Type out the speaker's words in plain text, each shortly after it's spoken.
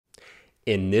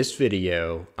In this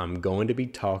video, I'm going to be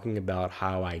talking about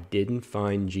how I didn't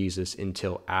find Jesus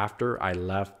until after I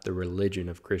left the religion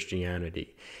of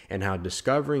Christianity, and how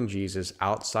discovering Jesus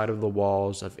outside of the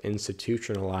walls of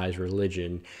institutionalized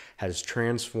religion has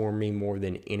transformed me more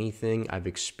than anything I've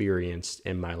experienced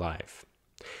in my life.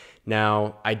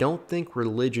 Now, I don't think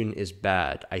religion is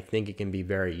bad. I think it can be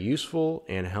very useful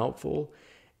and helpful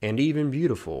and even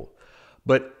beautiful.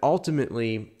 But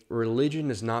ultimately, religion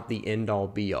is not the end all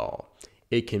be all.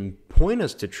 It can point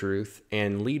us to truth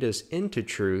and lead us into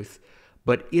truth,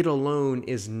 but it alone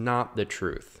is not the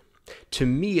truth. To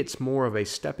me, it's more of a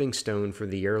stepping stone for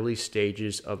the early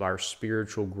stages of our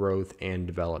spiritual growth and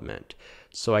development.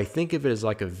 So I think of it as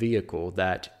like a vehicle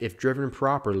that, if driven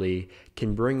properly,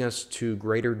 can bring us to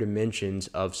greater dimensions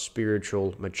of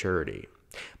spiritual maturity.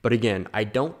 But again, I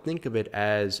don't think of it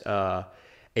as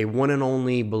a one and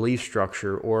only belief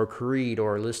structure or a creed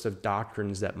or a list of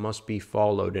doctrines that must be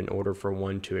followed in order for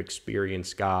one to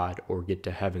experience God or get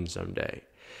to heaven someday.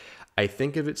 I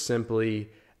think of it simply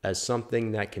as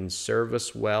something that can serve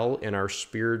us well in our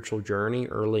spiritual journey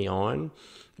early on,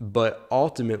 but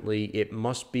ultimately it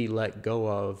must be let go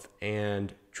of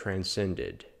and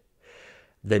transcended.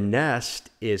 The nest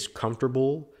is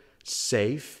comfortable,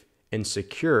 safe, and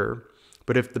secure,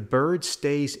 but if the bird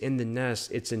stays in the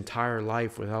nest its entire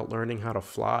life without learning how to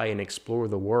fly and explore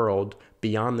the world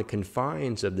beyond the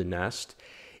confines of the nest,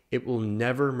 it will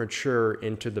never mature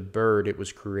into the bird it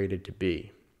was created to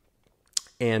be.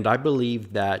 And I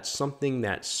believe that something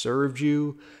that served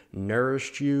you,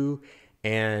 nourished you,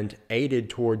 and aided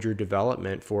toward your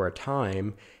development for a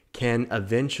time can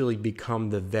eventually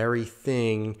become the very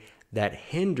thing that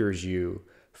hinders you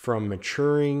from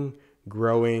maturing,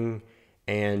 growing,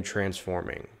 and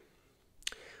transforming.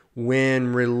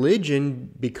 When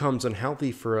religion becomes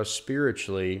unhealthy for us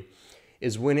spiritually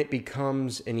is when it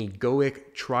becomes an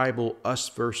egoic, tribal, us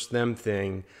versus them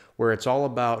thing where it's all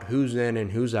about who's in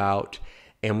and who's out,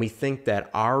 and we think that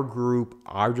our group,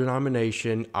 our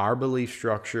denomination, our belief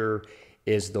structure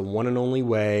is the one and only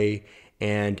way,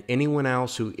 and anyone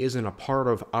else who isn't a part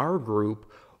of our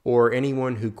group or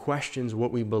anyone who questions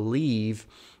what we believe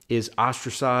is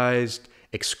ostracized,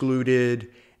 excluded,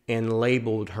 and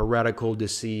labeled heretical,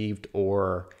 deceived,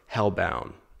 or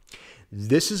hellbound.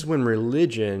 This is when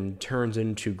religion turns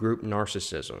into group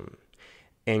narcissism.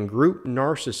 And group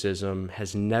narcissism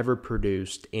has never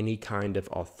produced any kind of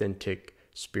authentic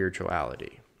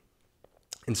spirituality.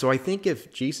 And so I think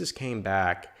if Jesus came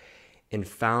back and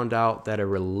found out that a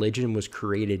religion was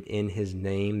created in his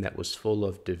name that was full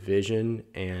of division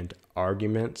and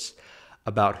arguments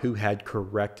about who had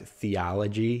correct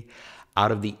theology, out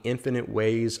of the infinite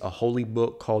ways a holy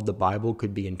book called the Bible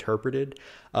could be interpreted,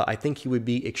 I think he would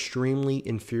be extremely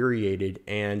infuriated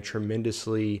and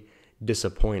tremendously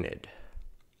disappointed.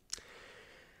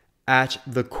 At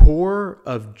the core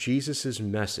of Jesus'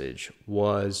 message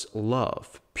was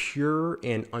love, pure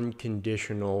and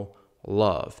unconditional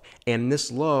love. And this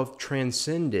love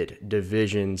transcended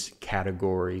divisions,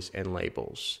 categories, and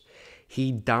labels.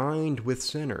 He dined with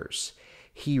sinners.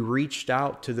 He reached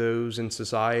out to those in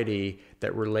society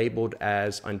that were labeled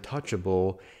as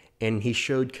untouchable, and he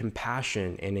showed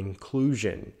compassion and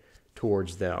inclusion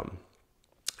towards them.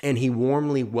 And he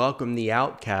warmly welcomed the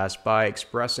outcast by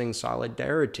expressing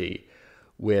solidarity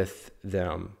with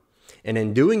them. And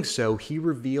in doing so, he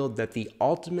revealed that the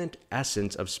ultimate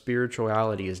essence of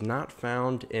spirituality is not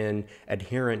found in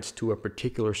adherence to a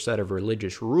particular set of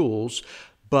religious rules,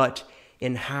 but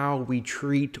in how we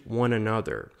treat one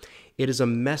another. It is a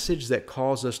message that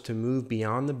calls us to move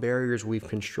beyond the barriers we've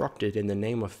constructed in the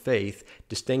name of faith,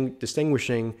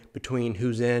 distinguishing between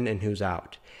who's in and who's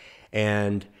out.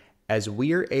 And as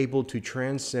we are able to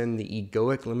transcend the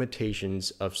egoic limitations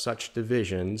of such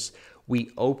divisions, we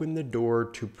open the door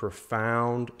to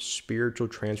profound spiritual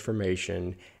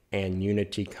transformation and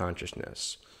unity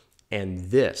consciousness. And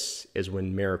this is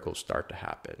when miracles start to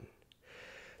happen.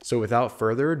 So without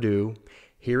further ado,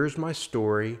 here is my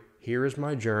story, here is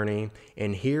my journey,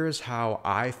 and here is how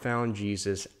I found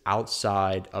Jesus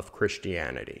outside of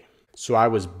Christianity. So I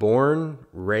was born,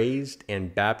 raised,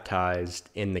 and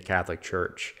baptized in the Catholic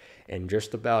Church. And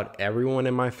just about everyone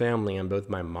in my family on both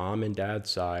my mom and dad's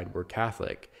side were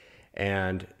Catholic.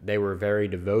 And they were very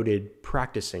devoted,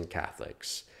 practicing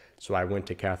Catholics. So I went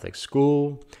to Catholic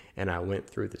school, and I went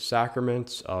through the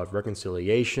sacraments of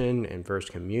reconciliation and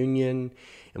First Communion.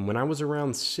 And when I was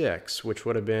around 6, which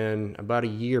would have been about a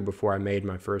year before I made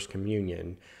my First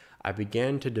Communion, I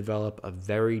began to develop a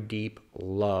very deep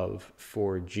love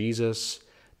for Jesus,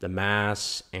 the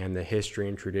Mass, and the history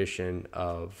and tradition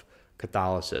of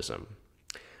Catholicism.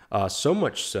 So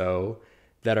much so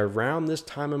that around this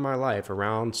time in my life,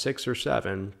 around 6 or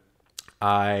 7,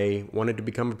 I wanted to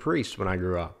become a priest when I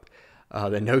grew up.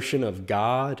 The notion of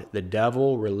God, the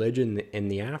devil, religion,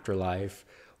 and the afterlife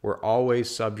were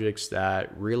always subjects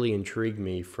that really intrigued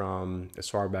me from as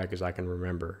far back as I can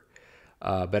remember.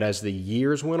 But as the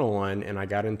years went on and I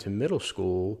got into middle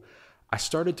school, I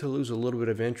started to lose a little bit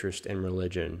of interest in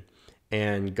religion,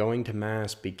 and going to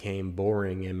Mass became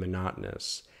boring and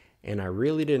monotonous. And I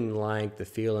really didn't like the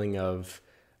feeling of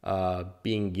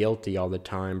being guilty all the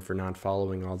time for not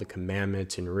following all the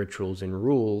commandments and rituals and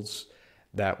rules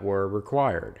that were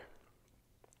required.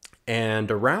 And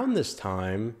around this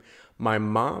time, my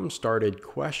mom started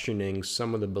questioning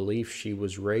some of the beliefs she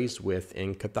was raised with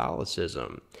in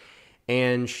Catholicism.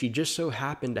 And she just so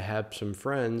happened to have some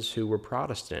friends who were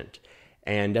Protestant.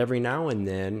 And every now and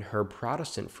then, her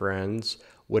Protestant friends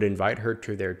would invite her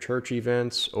to their church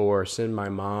events or send my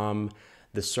mom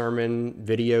the sermon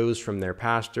videos from their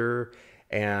pastor.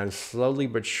 And slowly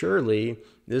but surely,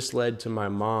 this led to my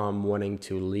mom wanting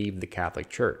to leave the Catholic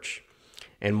Church.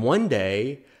 And one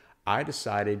day, I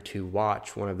decided to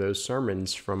watch one of those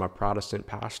sermons from a Protestant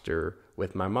pastor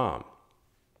with my mom.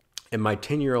 And my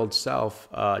 10-year-old self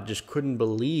just couldn't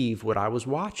believe what I was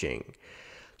watching.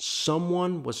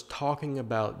 Someone was talking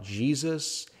about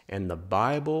Jesus and the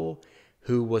Bible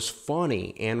who was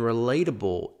funny and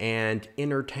relatable and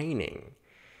entertaining.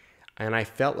 And I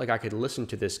felt like I could listen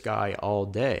to this guy all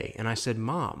day. And I said,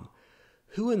 Mom,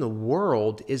 who in the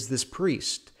world is this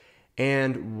priest?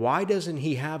 And why doesn't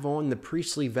he have on the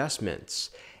priestly vestments?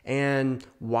 And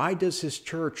why does his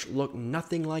church look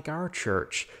nothing like our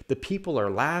church? The people are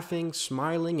laughing,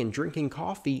 smiling, and drinking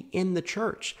coffee in the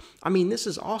church. I mean, this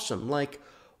is awesome. Like,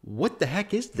 what the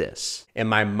heck is this? And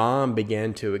my mom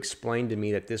began to explain to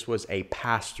me that this was a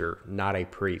pastor, not a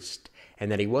priest,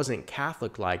 and that he wasn't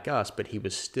Catholic like us, but he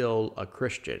was still a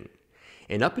Christian.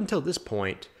 And up until this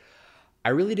point, I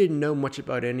really didn't know much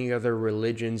about any other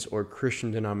religions or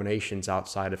Christian denominations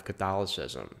outside of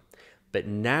Catholicism. But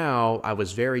now I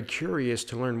was very curious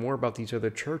to learn more about these other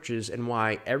churches and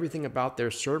why everything about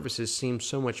their services seemed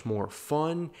so much more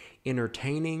fun,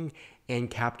 entertaining, and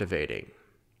captivating.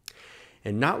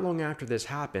 And not long after this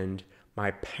happened,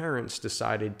 my parents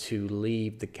decided to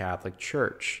leave the Catholic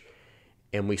Church.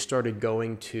 And we started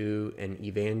going to an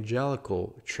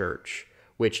evangelical church,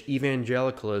 which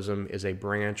evangelicalism is a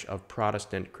branch of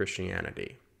Protestant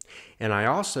Christianity. And I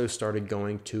also started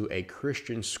going to a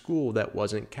Christian school that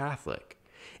wasn't Catholic.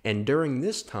 And during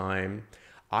this time,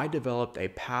 I developed a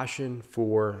passion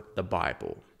for the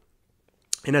Bible.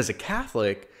 And as a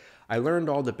Catholic, I learned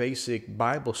all the basic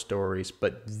Bible stories,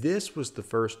 but this was the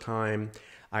first time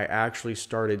I actually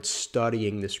started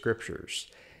studying the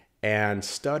scriptures. And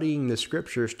studying the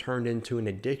scriptures turned into an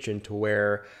addiction to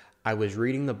where I was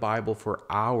reading the Bible for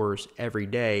hours every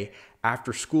day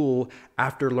after school,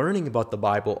 after learning about the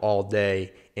Bible all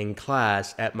day in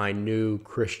class at my new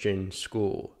Christian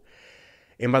school.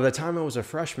 And by the time I was a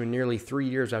freshman, nearly 3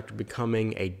 years after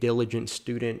becoming a diligent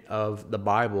student of the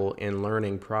Bible and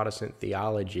learning Protestant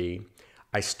theology,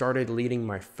 I started leading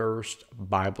my first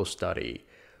Bible study,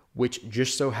 which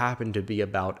just so happened to be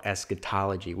about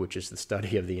eschatology, which is the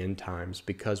study of the end times,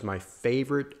 because my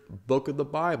favorite book of the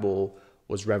Bible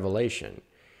was Revelation.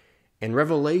 And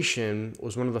Revelation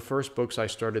was one of the first books I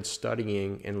started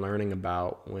studying and learning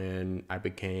about when I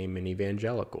became an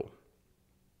evangelical.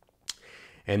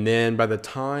 And then by the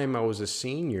time I was a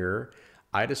senior,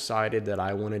 I decided that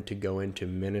I wanted to go into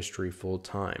ministry full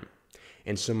time.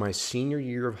 And so my senior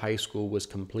year of high school was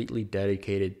completely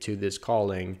dedicated to this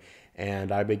calling,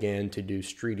 and I began to do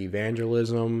street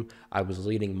evangelism. I was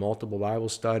leading multiple Bible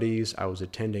studies. I was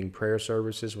attending prayer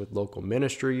services with local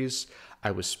ministries.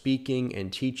 I was speaking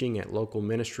and teaching at local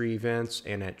ministry events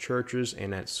and at churches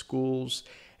and at schools,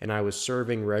 and I was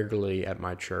serving regularly at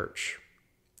my church.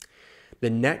 The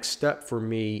next step for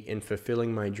me in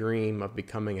fulfilling my dream of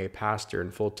becoming a pastor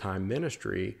in full-time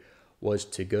ministry was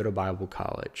to go to Bible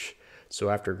college. So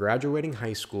after graduating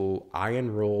high school, I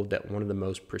enrolled at one of the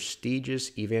most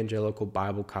prestigious evangelical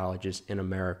Bible colleges in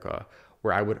America,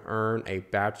 where I would earn a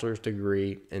bachelor's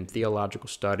degree in theological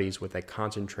studies with a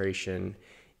concentration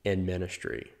in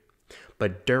ministry.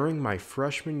 But during my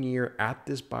freshman year at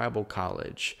this Bible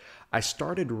college, I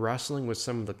started wrestling with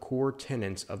some of the core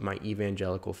tenets of my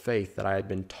evangelical faith that I had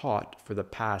been taught for the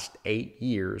past 8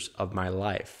 years of my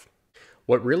life.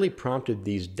 What really prompted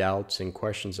these doubts and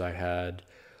questions I had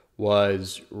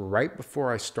was right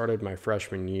before I started my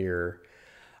freshman year,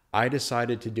 I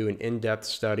decided to do an in-depth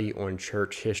study on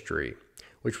church history,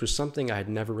 which was something I had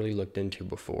never really looked into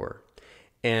before.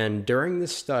 And during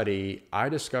this study, I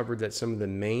discovered that some of the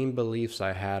main beliefs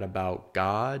I had about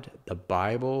God, the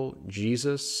Bible,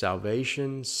 Jesus,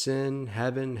 salvation, sin,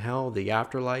 heaven, hell, the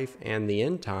afterlife, and the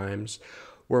end times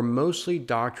were mostly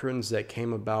doctrines that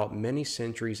came about many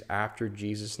centuries after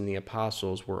Jesus and the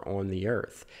apostles were on the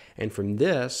earth. And from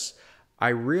this, I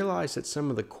realized that some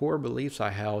of the core beliefs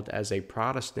I held as a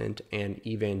Protestant and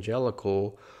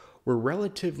evangelical were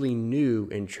relatively new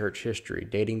in church history,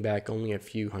 dating back only a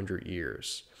few hundred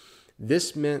years.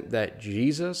 This meant that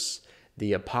Jesus,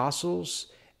 the apostles,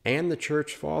 and the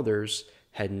church fathers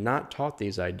had not taught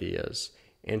these ideas,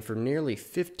 and for nearly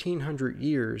 1,500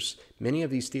 years, many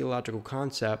of these theological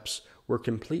concepts were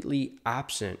completely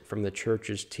absent from the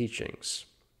church's teachings.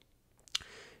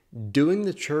 Doing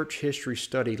the church history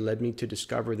study led me to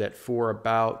discover that for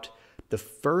about the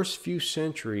first few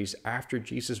centuries after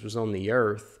Jesus was on the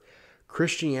earth,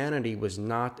 Christianity was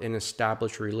not an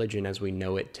established religion as we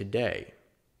know it today.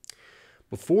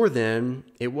 Before then,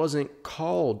 it wasn't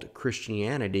called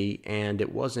Christianity and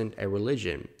it wasn't a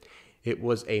religion. It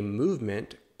was a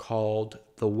movement called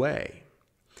the Way.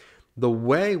 The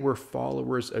Way were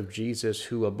followers of Jesus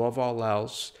who, above all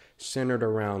else, centered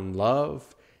around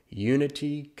love,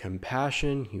 unity,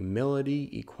 compassion, humility,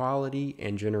 equality,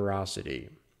 and generosity.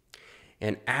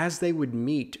 And as they would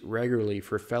meet regularly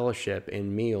for fellowship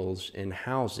and meals in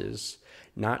houses,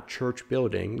 not church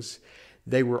buildings,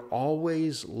 they were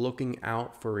always looking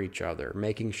out for each other,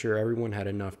 making sure everyone had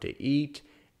enough to eat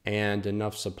and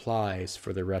enough supplies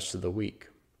for the rest of the week.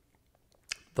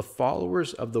 The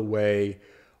followers of the Way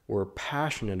were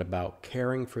passionate about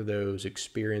caring for those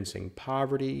experiencing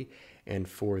poverty and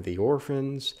for the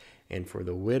orphans and for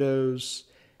the widows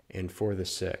and for the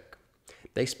sick.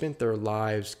 They spent their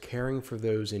lives caring for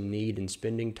those in need and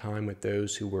spending time with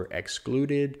those who were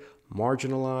excluded,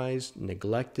 marginalized,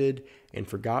 neglected, and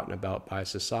forgotten about by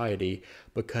society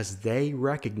because they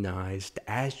recognized,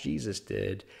 as Jesus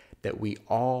did, that we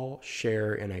all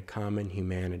share in a common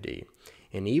humanity.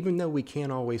 And even though we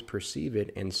can't always perceive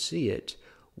it and see it,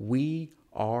 we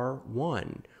are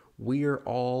one. We are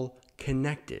all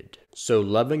connected. So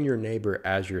loving your neighbor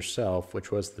as yourself,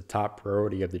 which was the top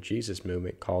priority of the Jesus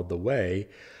movement called the Way,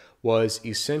 was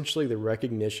essentially the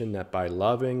recognition that by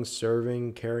loving,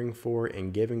 serving, caring for,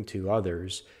 and giving to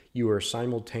others, you are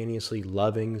simultaneously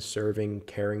loving, serving,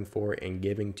 caring for, and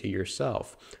giving to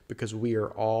yourself, because we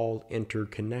are all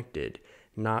interconnected,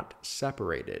 not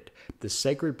separated. The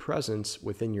sacred presence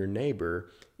within your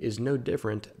neighbor is no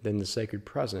different than the sacred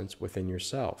presence within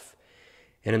yourself.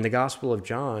 And in the Gospel of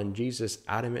John, Jesus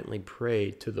adamantly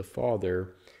prayed to the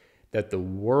Father that the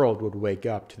world would wake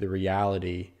up to the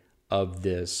reality of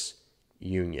this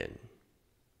union.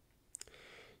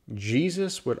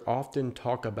 Jesus would often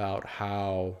talk about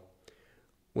how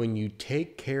when you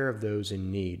take care of those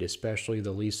in need, especially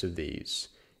the least of these,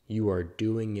 you are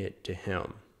doing it to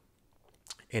Him.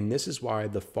 And this is why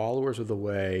the followers of the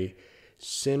Way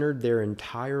centered their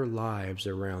entire lives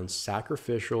around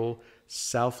sacrificial,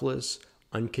 selfless,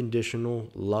 unconditional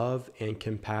love and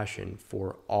compassion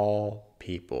for all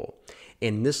people.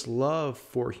 And this love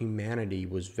for humanity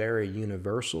was very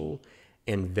universal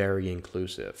and very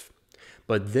inclusive.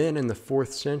 But then in the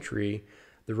 4th century,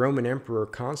 the Roman Emperor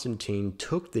Constantine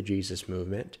took the Jesus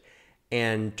movement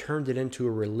and turned it into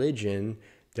a religion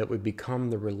that would become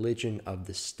the religion of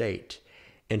the state.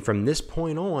 And from this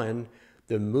point on,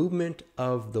 the movement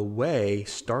of the Way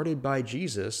started by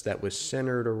Jesus that was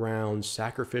centered around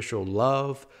sacrificial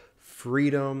love,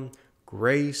 freedom,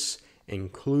 grace,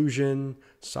 inclusion,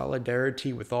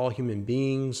 solidarity with all human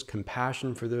beings,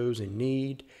 compassion for those in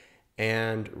need,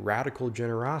 and radical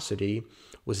generosity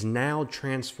was now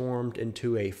transformed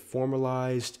into a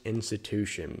formalized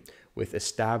institution with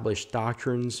established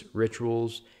doctrines,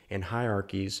 rituals, and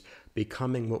hierarchies,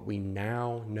 becoming what we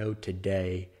now know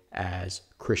today as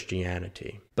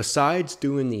Christianity. Besides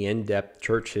doing the in-depth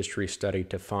church history study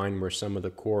to find where some of the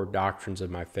core doctrines of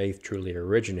my faith truly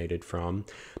originated from,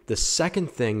 the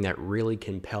second thing that really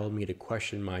compelled me to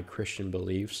question my Christian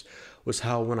beliefs was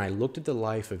how when I looked at the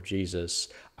life of Jesus,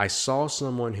 I saw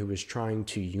someone who was trying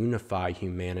to unify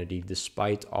humanity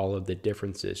despite all of the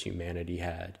differences humanity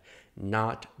had,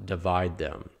 not divide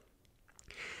them.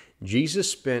 Jesus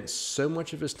spent so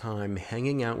much of his time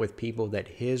hanging out with people that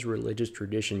his religious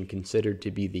tradition considered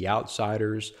to be the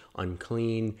outsiders,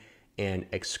 unclean, and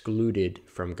excluded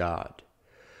from God.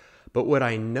 But what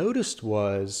I noticed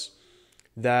was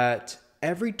that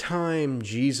every time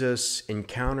Jesus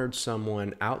encountered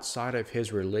someone outside of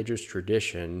his religious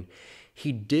tradition,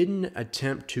 he didn't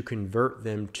attempt to convert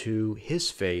them to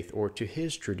his faith or to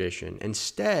his tradition.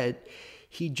 Instead,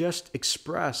 he just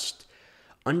expressed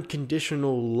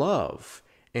unconditional love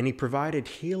And he provided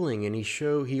healing, and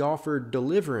he offered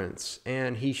deliverance,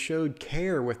 and he showed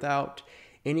care without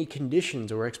any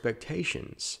conditions or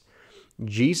expectations.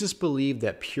 Jesus believed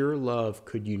that pure love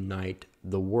could unite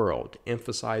the world,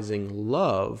 emphasizing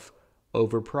love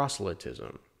over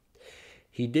proselytism.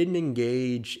 He didn't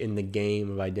engage in the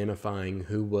game of identifying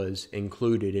who was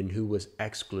included and who was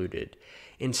excluded.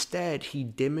 Instead, he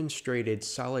demonstrated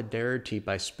solidarity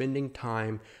by spending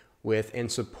time with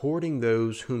and supporting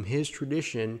those whom his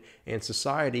tradition and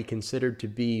society considered to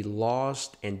be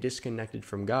lost and disconnected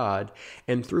from God.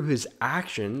 And through his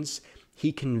actions,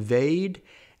 he conveyed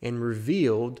and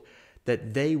revealed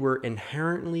that they were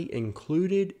inherently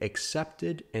included,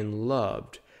 accepted, and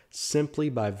loved simply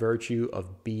by virtue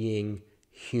of being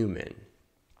human.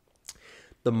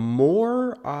 The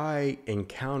more I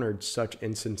encountered such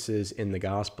instances in the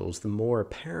Gospels, the more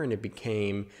apparent it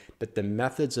became that the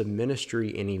methods of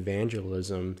ministry and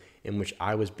evangelism in which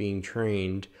I was being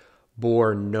trained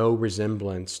bore no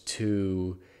resemblance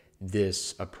to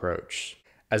this approach.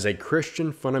 As a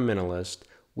Christian fundamentalist,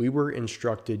 we were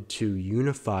instructed to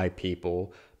unify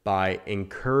people by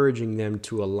encouraging them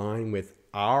to align with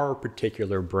our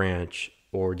particular branch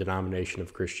or denomination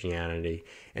of Christianity,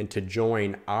 and to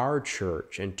join our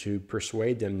church and to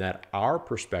persuade them that our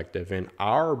perspective and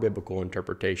our biblical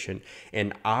interpretation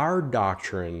and our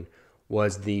doctrine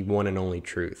was the one and only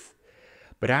truth.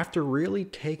 But after really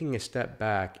taking a step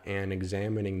back and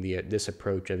examining this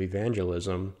approach of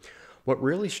evangelism, what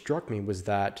really struck me was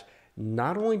that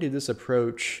not only did this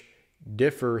approach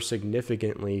differ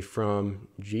significantly from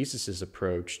Jesus's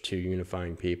approach to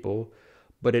unifying people,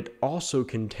 but it also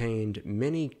contained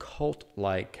many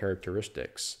cult-like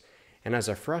characteristics. And as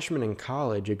a freshman in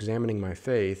college examining my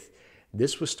faith,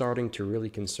 this was starting to really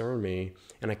concern me,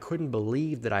 and I couldn't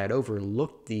believe that I had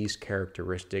overlooked these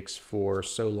characteristics for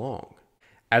so long.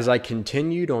 As I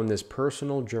continued on this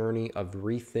personal journey of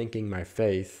rethinking my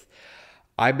faith,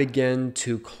 I began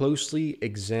to closely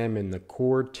examine the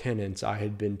core tenets I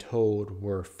had been told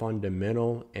were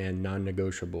fundamental and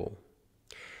non-negotiable.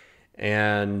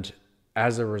 And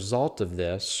as a result of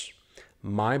this,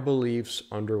 my beliefs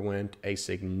underwent a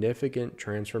significant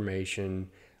transformation,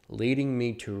 leading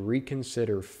me to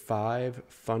reconsider 5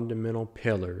 fundamental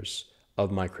pillars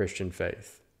of my Christian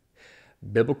faith: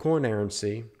 biblical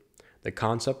inerrancy, the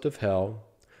concept of hell,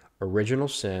 original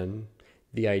sin,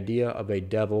 the idea of a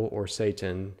devil or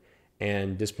Satan,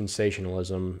 and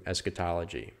dispensationalism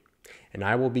eschatology. And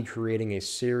I will be creating a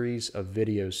series of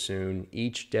videos soon,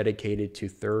 each dedicated to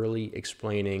thoroughly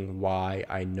explaining why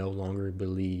I no longer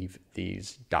believe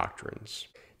these doctrines.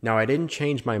 Now, I didn't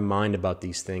change my mind about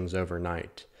these things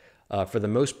overnight. For the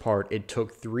most part, it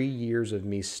took 3 years of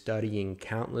me studying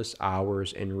countless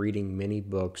hours and reading many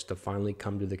books to finally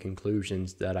come to the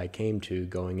conclusions that I came to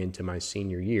going into my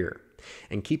senior year.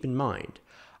 And keep in mind,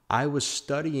 I was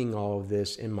studying all of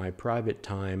this in my private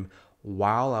time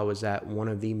while I was at one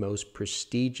of the most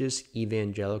prestigious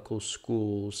evangelical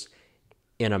schools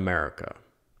in America.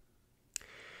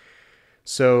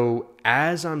 So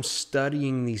as I'm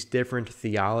studying these different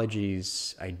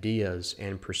theologies, ideas,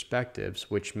 and perspectives,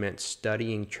 which meant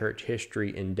studying church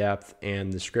history in depth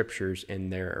and the scriptures in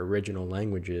their original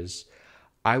languages,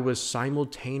 I was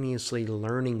simultaneously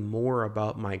learning more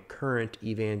about my current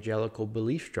evangelical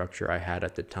belief structure I had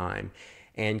at the time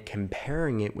and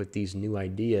comparing it with these new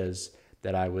ideas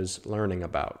that I was learning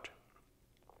about.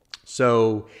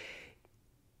 So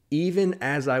even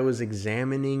as I was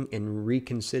examining and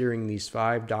reconsidering these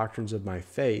 5 doctrines of my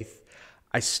faith,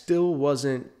 I still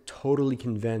wasn't totally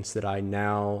convinced that I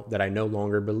no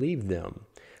longer believed them.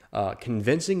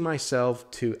 Convincing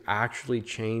myself to actually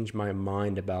change my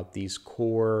mind about these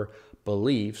core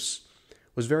beliefs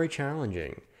was very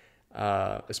challenging,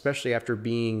 especially after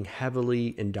being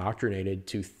heavily indoctrinated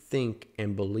to think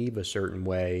and believe a certain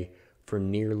way for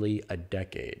nearly a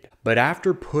decade. But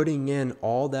after putting in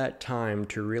all that time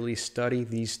to really study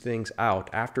these things out,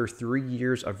 after 3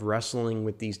 years of wrestling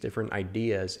with these different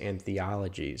ideas and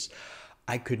theologies,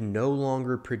 I could no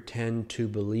longer pretend to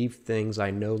believe things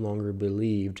I no longer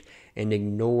believed and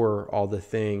ignore all the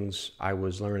things I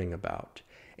was learning about.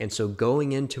 And so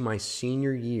going into my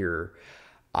senior year,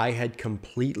 I had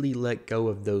completely let go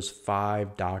of those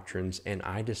 5 doctrines, and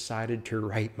I decided to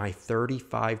write my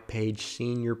 35-page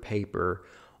senior paper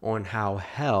on how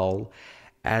hell,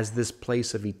 as this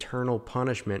place of eternal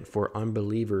punishment for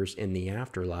unbelievers in the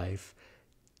afterlife,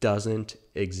 doesn't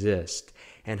exist,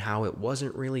 and how it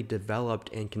wasn't really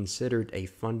developed and considered a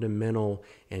fundamental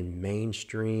and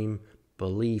mainstream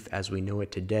belief as we know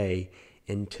it today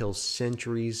until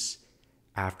centuries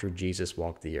after Jesus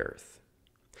walked the earth.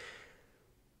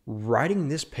 Writing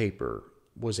this paper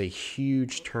was a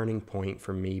huge turning point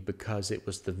for me because it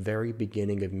was the very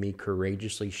beginning of me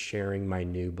courageously sharing my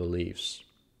new beliefs.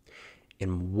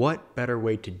 And what better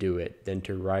way to do it than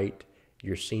to write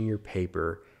your senior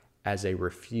paper as a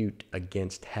refute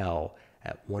against hell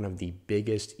at one of the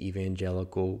biggest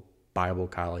evangelical Bible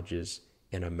colleges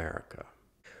in America.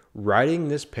 Writing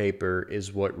this paper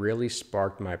is what really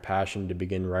sparked my passion to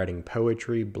begin writing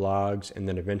poetry, blogs, and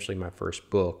then eventually my first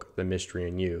book, The Mystery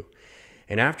in You.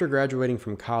 And after graduating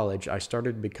from college, I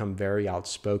started to become very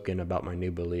outspoken about my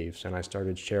new beliefs, and I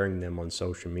started sharing them on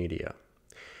social media.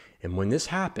 And when this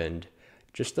happened,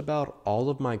 just about all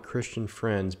of my Christian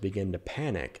friends began to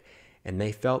panic, and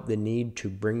they felt the need to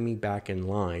bring me back in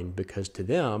line because to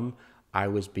them, I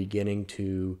was beginning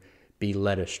to be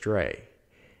led astray.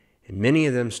 And many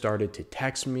of them started to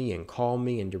text me and call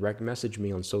me and direct message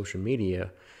me on social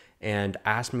media and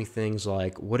ask me things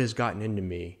like, what has gotten into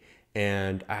me?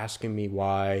 And asking me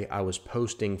why I was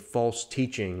posting false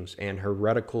teachings and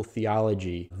heretical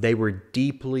theology. They were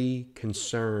deeply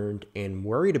concerned and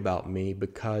worried about me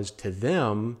because to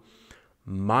them,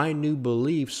 my new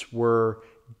beliefs were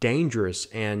dangerous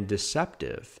and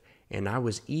deceptive. And I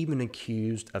was even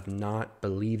accused of not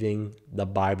believing the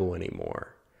Bible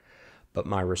anymore. But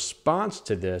my response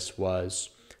to this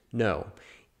was, no,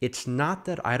 it's not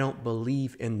that I don't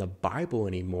believe in the Bible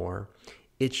anymore.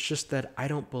 It's just that I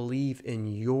don't believe in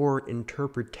your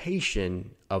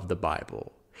interpretation of the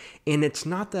Bible. And it's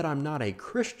not that I'm not a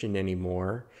Christian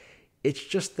anymore. It's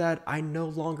just that I no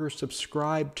longer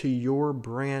subscribe to your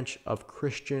branch of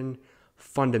Christian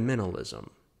fundamentalism.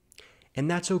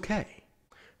 And that's okay.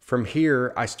 From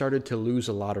here, I started to lose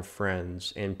a lot of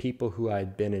friends, and people who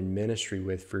I'd been in ministry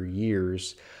with for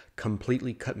years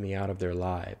completely cut me out of their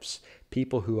lives.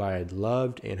 People who I had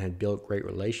loved and had built great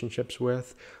relationships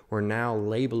with were now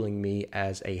labeling me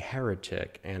as a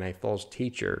heretic and a false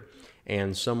teacher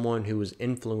and someone who was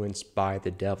influenced by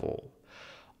the devil.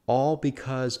 All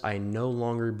because I no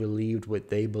longer believed what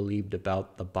they believed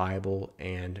about the Bible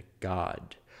and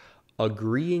God.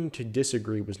 Agreeing to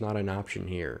disagree was not an option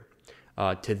here.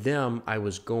 To them, I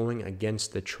was going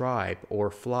against the tribe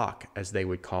or flock, as they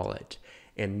would call it.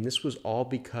 And this was all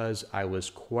because I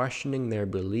was questioning their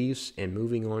beliefs and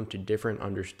moving on to different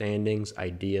understandings,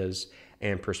 ideas,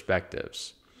 and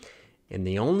perspectives. And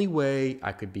the only way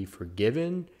I could be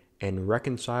forgiven and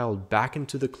reconciled back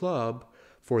into the club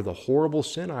for the horrible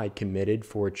sin I had committed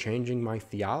for changing my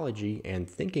theology and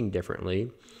thinking differently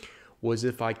was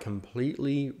if I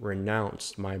completely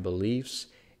renounced my beliefs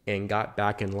and got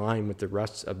back in line with the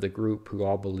rest of the group who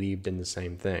all believed in the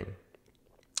same thing.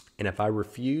 And if I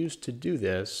refused to do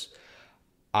this,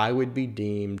 I would be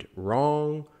deemed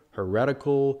wrong,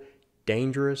 heretical,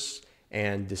 dangerous,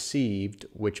 and deceived,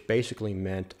 which basically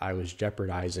meant I was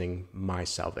jeopardizing my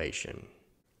salvation.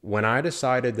 When I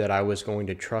decided that I was going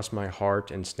to trust my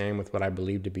heart and stand with what I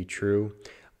believed to be true,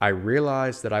 I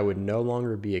realized that I would no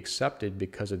longer be accepted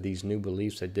because of these new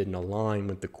beliefs that didn't align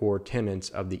with the core tenets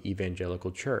of the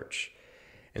evangelical church.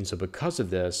 And so because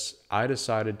of this, I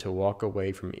decided to walk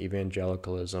away from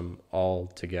evangelicalism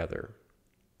altogether.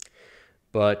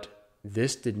 But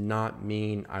this did not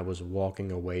mean I was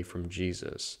walking away from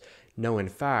Jesus. No, in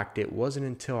fact, it wasn't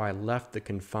until I left the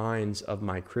confines of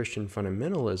my Christian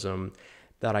fundamentalism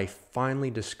that I finally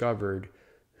discovered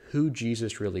who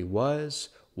Jesus really was,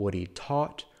 what he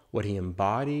taught, what he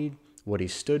embodied, what he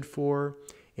stood for,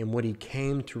 and what he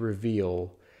came to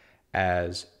reveal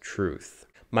as truth.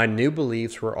 My new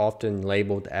beliefs were often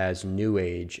labeled as New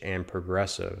Age and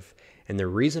progressive, and the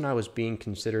reason I was being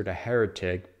considered a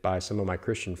heretic by some of my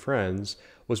Christian friends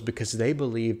was because they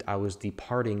believed I was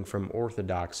departing from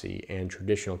orthodoxy and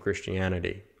traditional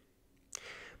Christianity.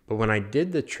 But when I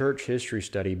did the church history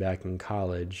study back in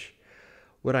college,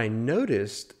 what I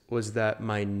noticed was that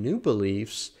my new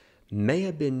beliefs may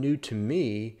have been new to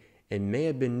me and may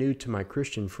have been new to my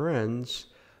Christian friends,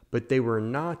 but they were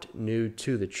not new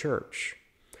to the church.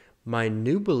 My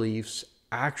new beliefs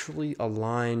actually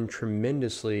aligned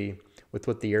tremendously with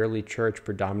what the early church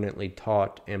predominantly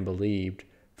taught and believed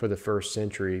for the first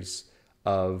centuries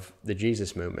of the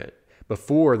Jesus movement,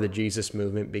 before the Jesus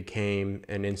movement became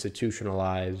an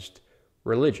institutionalized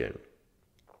religion.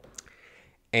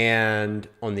 And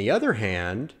on the other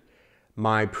hand,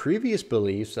 my previous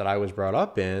beliefs that I was brought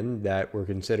up in that were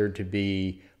considered to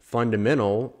be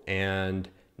fundamental and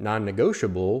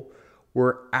non-negotiable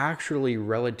were actually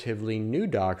relatively new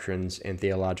doctrines and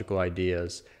theological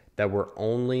ideas that were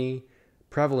only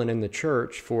prevalent in the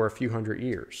church for a few hundred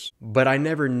years. But I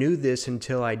never knew this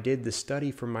until I did the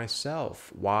study for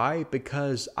myself. Why?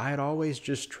 Because I had always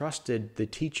just trusted the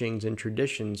teachings and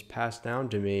traditions passed down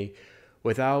to me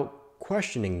without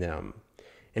questioning them.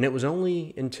 And it was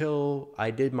only until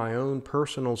I did my own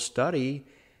personal study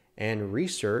and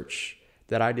research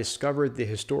that I discovered the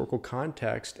historical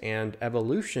context and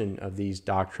evolution of these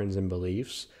doctrines and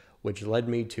beliefs, which led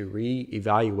me to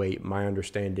reevaluate my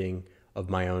understanding of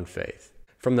my own faith.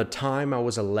 From the time I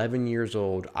was 11 years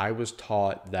old, I was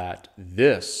taught that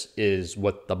this is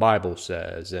what the Bible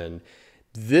says, and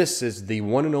this is the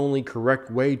one and only correct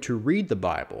way to read the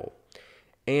Bible.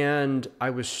 And I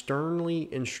was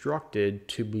sternly instructed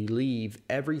to believe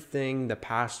everything the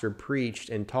pastor preached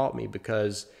and taught me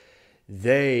because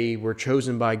they were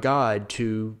chosen by God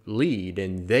to lead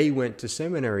and they went to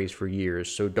seminaries for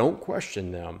years, so don't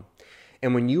question them.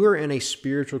 And when you are in a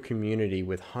spiritual community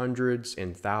with hundreds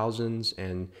and thousands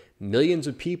and millions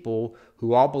of people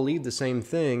who all believe the same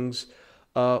things,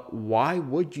 why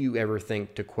would you ever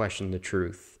think to question the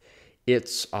truth?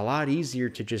 It's a lot easier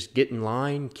to just get in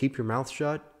line, keep your mouth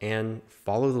shut, and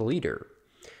follow the leader.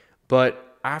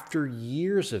 But after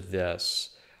years of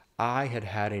this, I had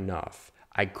had enough.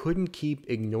 I couldn't keep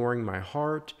ignoring my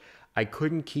heart. I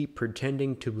couldn't keep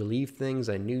pretending to believe things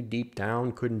I knew deep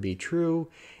down couldn't be true.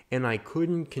 And I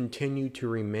couldn't continue to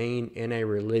remain in a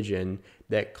religion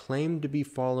that claimed to be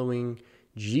following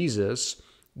Jesus,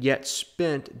 yet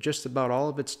spent just about all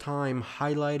of its time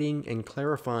highlighting and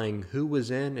clarifying who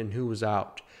was in and who was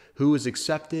out, who was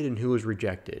accepted and who was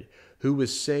rejected, who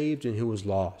was saved and who was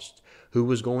lost, who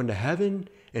was going to heaven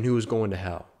and who was going to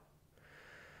hell.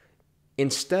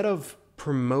 Instead of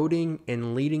promoting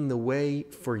and leading the way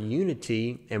for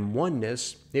unity and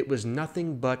oneness, it was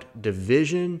nothing but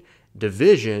division,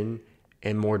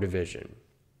 and more division.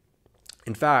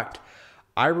 In fact,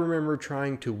 I remember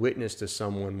trying to witness to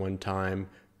someone one time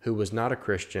who was not a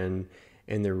Christian,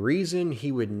 and the reason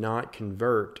he would not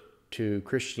convert to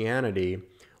Christianity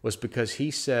was because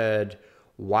he said,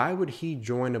 why would he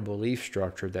join a belief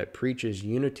structure that preaches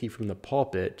unity from the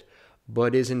pulpit,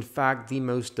 but is in fact the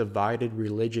most divided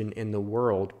religion in the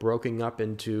world, broken up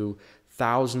into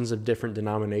thousands of different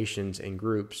denominations and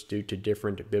groups due to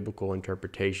different biblical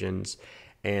interpretations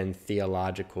and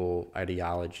theological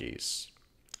ideologies?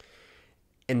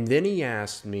 And then he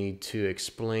asked me to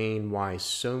explain why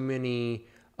so many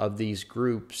of these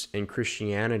groups in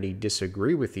Christianity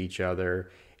disagree with each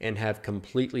other and have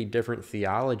completely different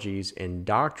theologies and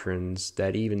doctrines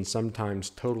that even sometimes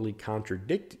totally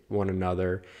contradict one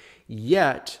another,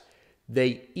 yet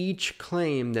they each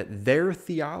claim that their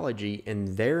theology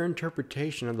and their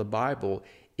interpretation of the Bible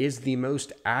is the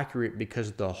most accurate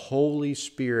because the Holy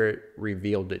Spirit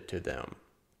revealed it to them.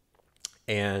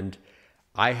 And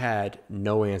I had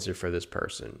no answer for this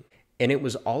person. And it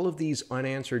was all of these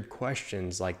unanswered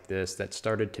questions like this that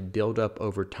started to build up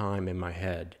over time in my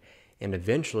head. And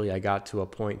eventually I got to a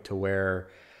point to where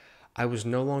I was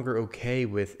no longer okay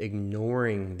with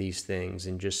ignoring these things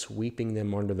and just sweeping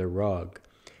them under the rug.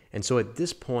 And so at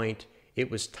this point,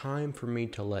 it was time for me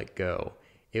to let go.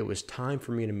 It was time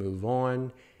for me to move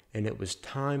on, and it was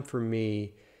time for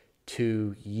me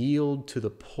to yield to the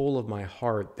pull of my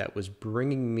heart that was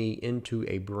bringing me into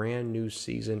a brand new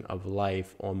season of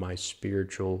life on my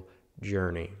spiritual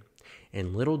journey.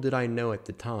 And little did I know at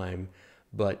the time,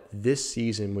 but this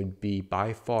season would be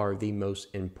by far the most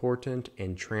important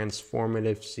and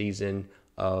transformative season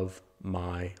of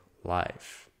my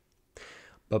life.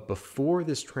 But before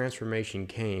this transformation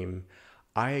came,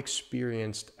 I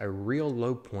experienced a real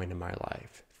low point in my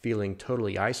life, feeling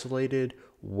totally isolated,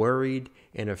 worried,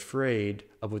 and afraid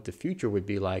of what the future would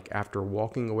be like after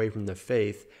walking away from the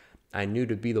faith I knew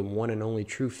to be the one and only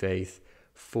true faith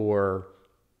for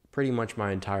pretty much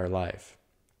my entire life.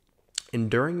 And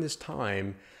during this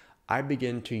time, I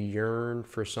began to yearn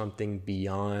for something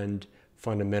beyond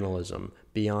fundamentalism,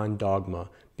 beyond dogma,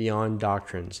 beyond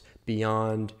doctrines,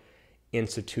 beyond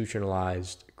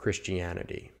institutionalized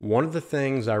Christianity. One of the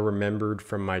things I remembered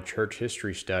from my church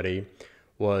history study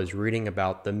was reading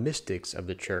about the mystics of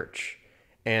the church.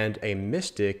 And a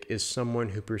mystic is someone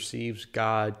who perceives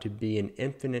God to be an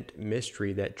infinite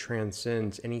mystery that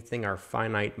transcends anything our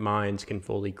finite minds can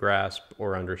fully grasp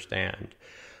or understand.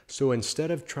 So instead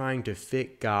of trying to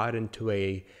fit God into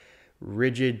a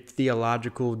rigid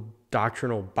theological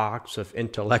doctrinal box of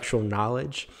intellectual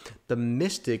knowledge, the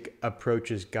mystic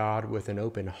approaches God with an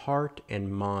open heart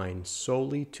and mind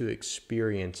solely to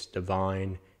experience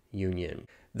divine union.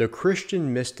 The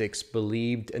Christian mystics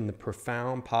believed in the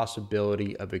profound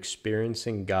possibility of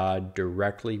experiencing God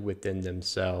directly within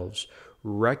themselves,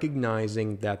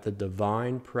 recognizing that the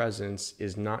divine presence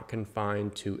is not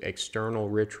confined to external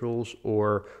rituals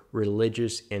or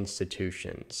religious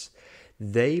institutions.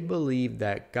 They believe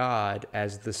that God,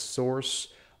 as the source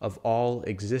of all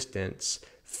existence,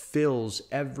 fills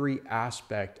every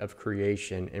aspect of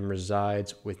creation and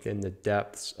resides within the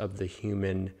depths of the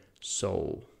human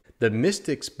soul. The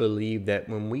mystics believe that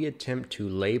when we attempt to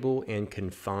label and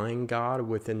confine God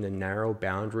within the narrow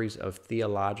boundaries of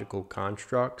theological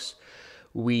constructs,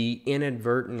 we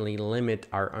inadvertently limit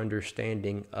our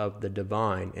understanding of the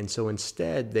divine. And so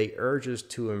instead, they urge us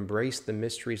to embrace the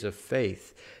mysteries of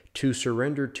faith, to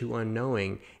surrender to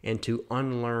unknowing, and to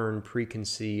unlearn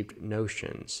preconceived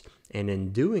notions. And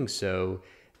in doing so,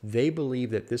 they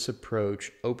believe that this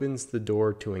approach opens the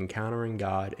door to encountering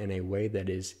God in a way that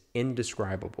is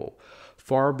indescribable,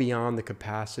 far beyond the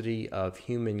capacity of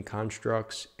human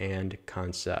constructs and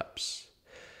concepts.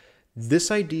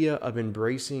 This idea of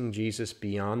embracing Jesus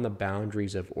beyond the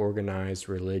boundaries of organized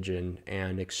religion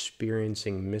and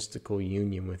experiencing mystical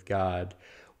union with God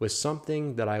was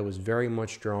something that I was very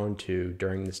much drawn to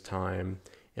during this time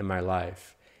in my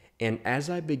life. And as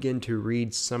I begin to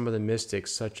read some of the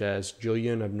mystics, such as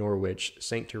Julian of Norwich,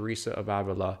 St. Teresa of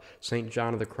Avila, St.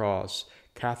 John of the Cross,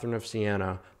 Catherine of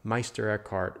Siena, Meister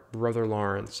Eckhart, Brother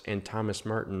Lawrence, and Thomas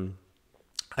Merton,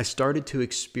 I started to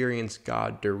experience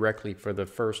God directly for the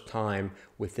first time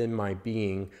within my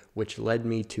being, which led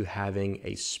me to having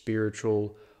a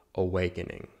spiritual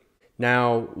awakening.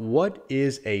 Now, what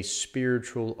is a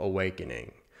spiritual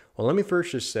awakening? Well, let me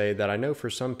first just say that I know for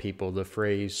some people the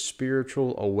phrase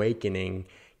spiritual awakening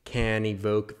can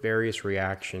evoke various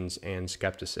reactions and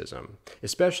skepticism,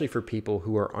 especially for people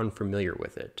who are unfamiliar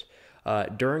with it.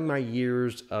 During my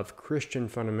years of Christian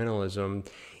fundamentalism,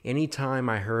 anytime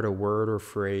I heard a word or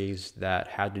phrase that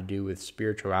had to do with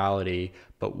spirituality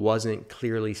but wasn't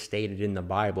clearly stated in the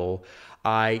Bible,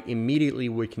 I immediately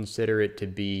would consider it to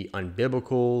be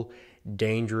unbiblical,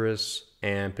 dangerous,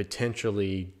 and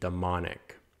potentially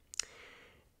demonic.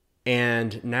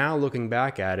 And now looking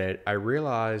back at it, I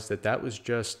realized that that was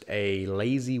just a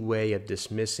lazy way of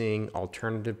dismissing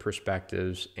alternative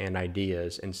perspectives and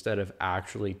ideas instead of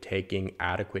actually taking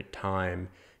adequate time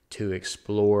to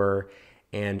explore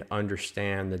and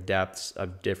understand the depths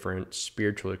of different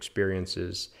spiritual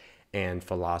experiences and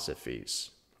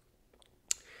philosophies.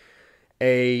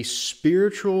 A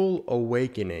spiritual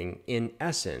awakening, in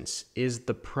essence, is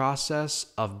the process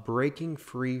of breaking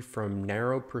free from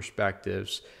narrow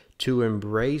perspectives to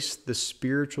embrace the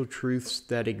spiritual truths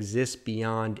that exist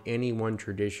beyond any one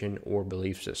tradition or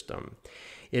belief system.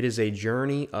 It is a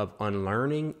journey of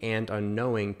unlearning and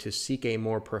unknowing to seek a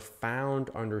more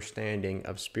profound understanding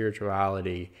of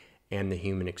spirituality and the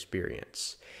human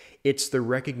experience. It's the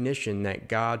recognition that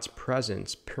God's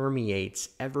presence permeates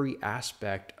every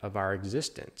aspect of our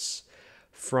existence,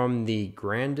 from the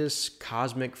grandest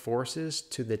cosmic forces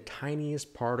to the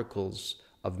tiniest particles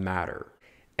of matter.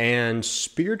 And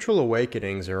spiritual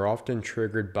awakenings are often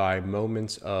triggered by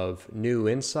moments of new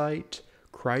insight,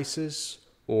 crisis,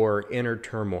 or inner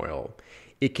turmoil.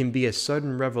 It can be a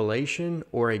sudden revelation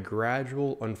or a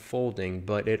gradual unfolding,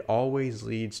 but it always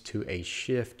leads to a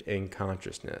shift in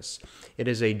consciousness. It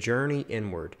is a journey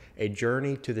inward, a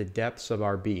journey to the depths of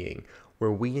our being,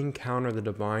 where we encounter the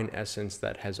divine essence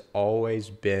that has always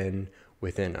been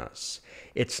within us.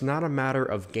 It's not a matter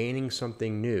of gaining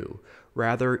something new.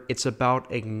 Rather, it's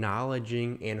about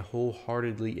acknowledging and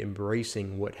wholeheartedly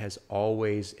embracing what has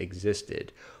always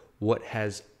existed, what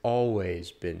has always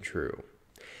been true.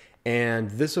 And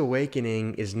this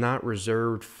awakening is not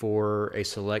reserved for a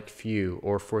select few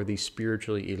or for the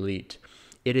spiritually elite.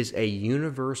 It is a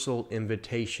universal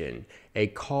invitation, a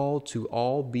call to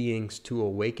all beings to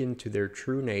awaken to their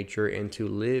true nature and to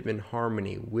live in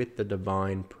harmony with the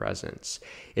divine presence.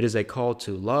 It is a call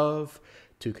to love,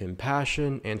 to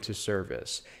compassion, and to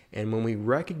service. And when we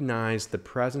recognize the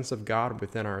presence of God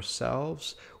within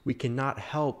ourselves, we cannot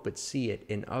help but see it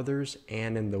in others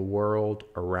and in the world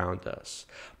around us.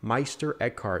 Meister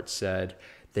Eckhart said,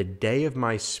 "The day of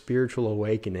my spiritual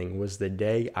awakening was the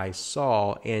day I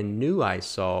saw and knew I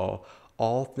saw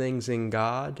all things in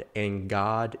God and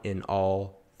God in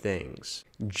all things."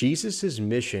 Jesus'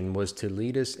 mission was to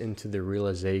lead us into the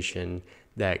realization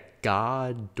that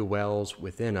God dwells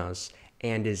within us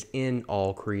and is in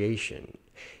all creation.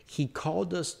 He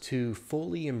called us to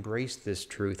fully embrace this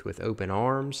truth with open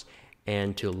arms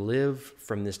and to live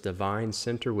from this divine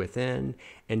center within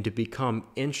and to become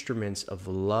instruments of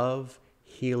love,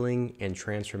 healing, and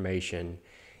transformation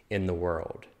in the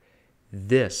world.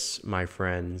 This, my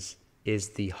friends, is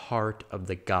the heart of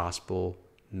the gospel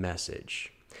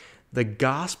message. The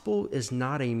gospel is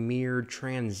not a mere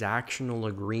transactional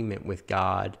agreement with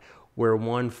God where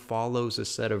one follows a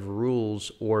set of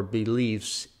rules or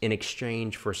beliefs in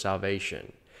exchange for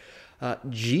salvation.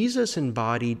 Jesus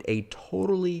embodied a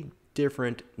totally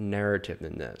different narrative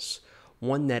than this,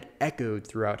 one that echoed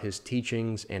throughout his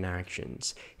teachings and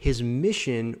actions. His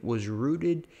mission was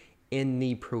rooted in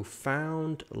the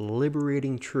profound,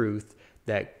 liberating truth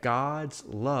that God's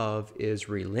love is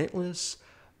relentless,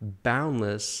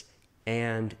 boundless,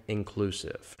 and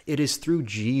inclusive. It is through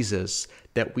Jesus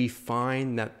that we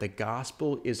find that the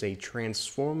gospel is a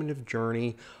transformative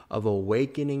journey of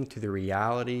awakening to the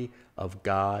reality of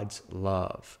God's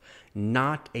love,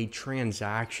 not a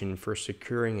transaction for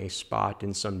securing a spot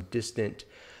in some distant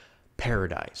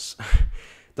paradise.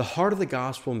 The heart of the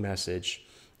gospel message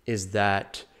is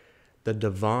that the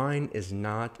divine is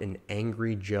not an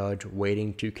angry judge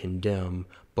waiting to condemn,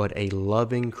 but a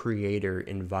loving creator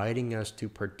inviting us to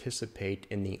participate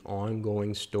in the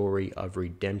ongoing story of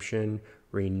redemption,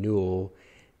 renewal,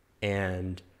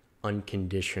 and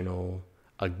unconditional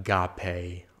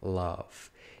agape love.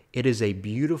 It is a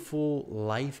beautiful,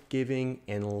 life-giving,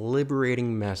 and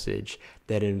liberating message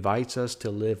that invites us to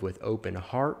live with open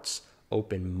hearts,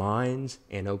 open minds,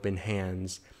 and open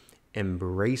hands,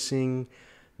 embracing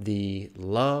the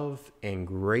love and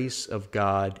grace of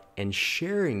God and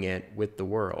sharing it with the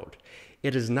world.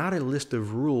 It is not a list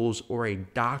of rules or a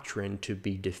doctrine to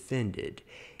be defended.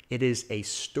 It is a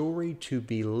story to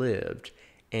be lived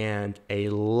and a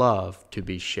love to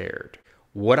be shared.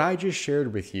 What I just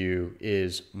shared with you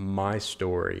is my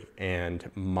story and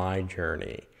my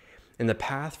journey. And the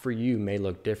path for you may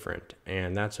look different,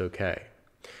 and that's okay.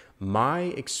 My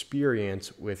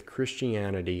experience with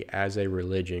Christianity as a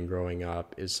religion growing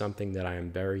up is something that I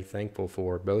am very thankful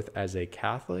for, both as a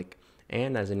Catholic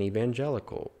and as an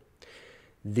evangelical.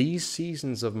 These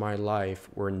seasons of my life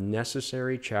were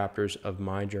necessary chapters of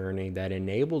my journey that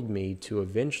enabled me to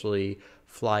eventually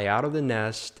fly out of the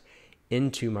nest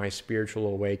into my spiritual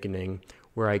awakening,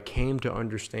 where I came to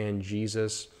understand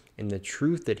Jesus and the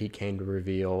truth that he came to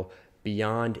reveal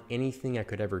beyond anything I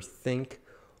could ever think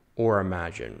or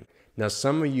imagine. Now,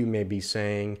 some of you may be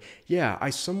saying, yeah, I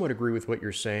somewhat agree with what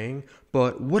you're saying,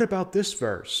 but what about this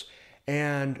verse?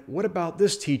 And what about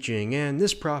this teaching and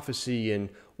this prophecy? And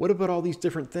what about all these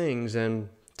different things? And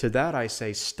to that I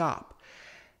say, stop.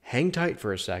 Hang tight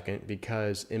for a second,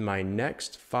 because in my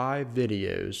next 5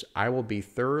 videos, I will be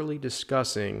thoroughly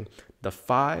discussing the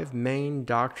 5 main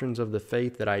doctrines of the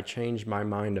faith that I changed my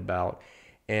mind about.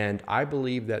 And I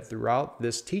believe that throughout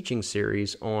this teaching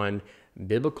series on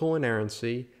biblical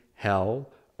inerrancy,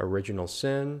 hell, original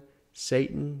sin,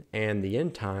 Satan, and the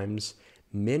end times,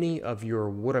 many of your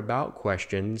what about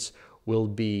questions will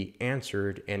be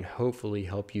answered and hopefully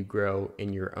help you grow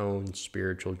in your own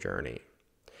spiritual journey.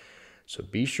 So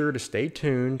be sure to stay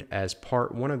tuned, as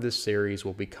part 1 of this series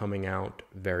will be coming out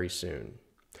very soon.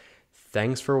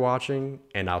 Thanks for watching,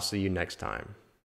 and I'll see you next time.